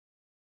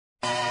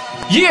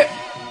Yeah,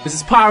 this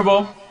is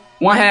Pyro,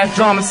 one half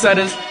drama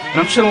setters, and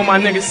I'm chilling with my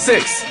nigga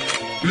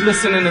 6. You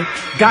listening to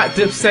Got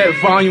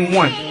Dipset Volume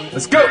 1.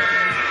 Let's go!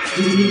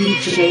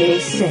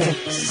 DJ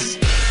 6.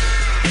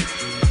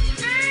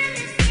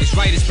 It's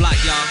writer's block,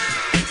 y'all.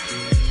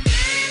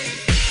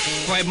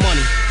 Bright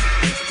money.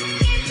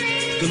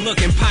 Good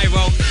looking, Pyro.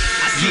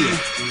 I see you.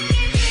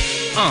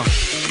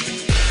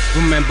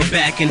 Remember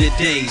back in the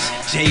days,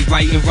 Jay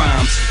writing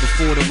rhymes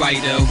before the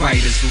writer of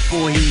writers,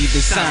 before he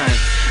even signed.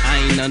 I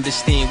ain't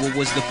understand what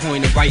was the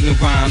point of writing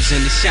rhymes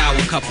in the shower,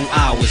 couple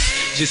hours,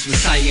 just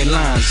reciting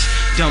lines.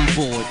 Dumb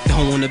bored,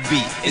 don't wanna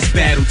beat, it's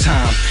battle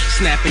time.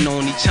 Snapping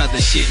on each other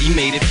shit, he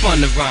made it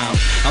fun to rhyme.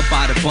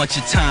 About a bunch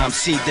of times,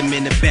 seen them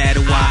in the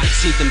battle, I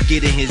seen them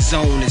get in his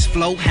zone, his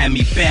flow had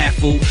me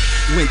baffled.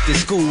 Went to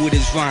school with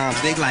his rhymes,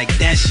 they like,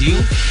 that's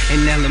you?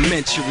 In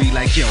elementary,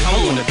 like, yo,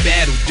 I wanna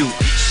battle dude.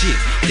 Shit,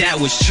 that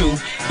was true,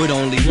 but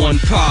only one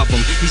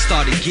problem. He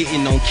started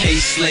getting on K,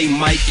 Slay,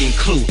 Mike, and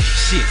Clue.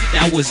 Shit,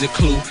 that was a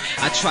clue.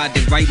 I tried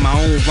to write my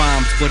own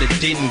rhymes, but it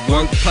didn't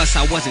work. Plus,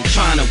 I wasn't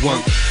trying to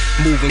work.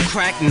 Moving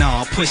crack,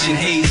 nah, pushing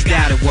haze,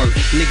 gotta work.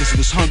 Niggas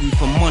was hungry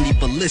for money,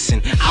 but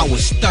listen, I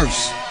was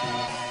thirst.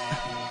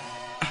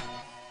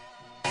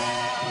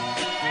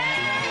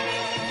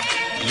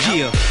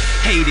 Yeah,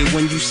 hate it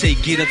when you say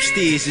get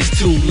upstairs, it's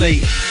too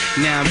late.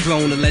 Now I'm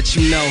grown to let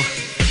you know.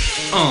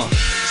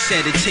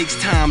 Said it takes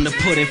time to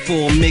put in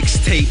for a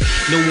mixtape.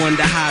 No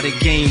wonder how the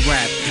game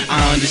rap,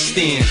 I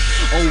understand.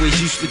 Always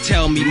used to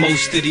tell me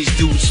most of these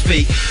dudes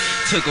fake.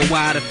 Took a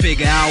while to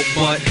figure out,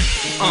 but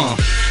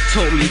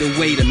told me the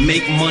way to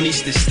make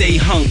money's to stay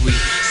hungry.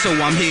 So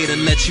I'm here to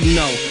let you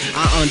know,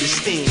 I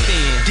understand.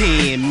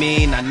 Damn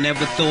man, I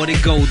never thought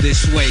it'd go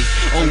this way.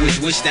 Always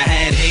wished I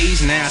had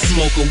haze, now I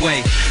smoke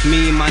away.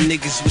 Me and my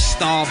niggas was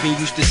starving,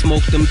 used to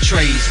smoke them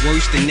trays.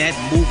 Worse than that,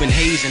 moving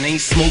haze and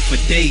ain't smoked for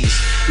days.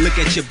 Look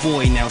at your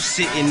boy now,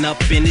 sitting up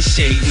in the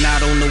shade.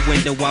 Not on the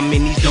window, I'm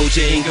in these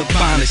Doja and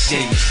Gabbana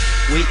shades.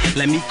 Wait,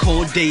 let me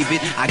call David,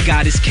 I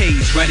got his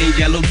cage. Red and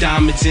yellow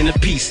diamonds in a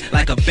piece,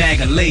 like a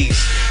bag of Lay's.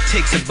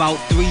 Takes about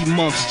 3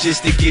 months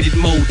just to get it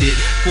molded.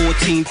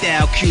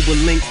 14,000 Cuba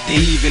link, they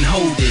even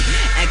hold it.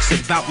 Ask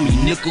about me,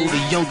 Nickel, the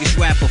youngest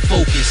rapper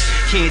focused.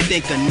 Can't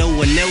think of no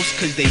one else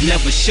cause they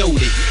never showed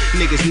it.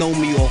 Niggas know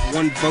me off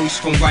one verse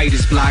from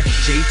writer's block.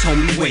 Jay told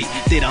me wait,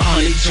 did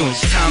 100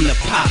 joints, time to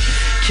pop.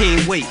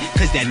 Can't wait,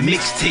 cause that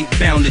mixtape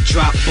bound to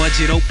drop.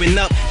 Budget open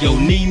up, yo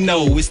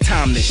Nino, it's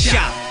time to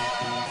shop.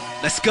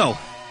 Let's go.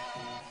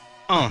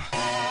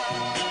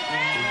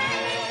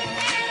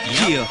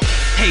 Yeah,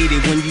 hate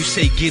it when you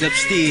say get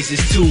upstairs,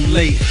 it's too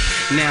late.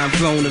 Now I'm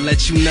grown to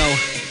let you know.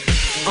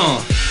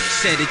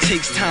 Said it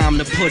takes time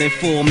to put in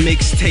for a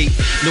mixtape.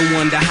 No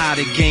wonder how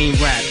the game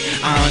rap,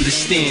 I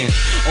understand.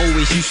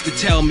 Always used to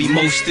tell me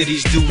most of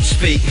these dudes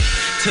fake.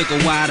 Took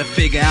a while to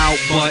figure out,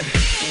 but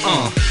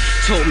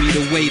taught me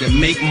the way to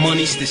make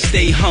money's to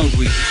stay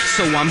hungry.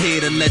 So I'm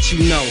here to let you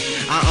know,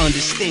 I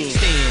understand.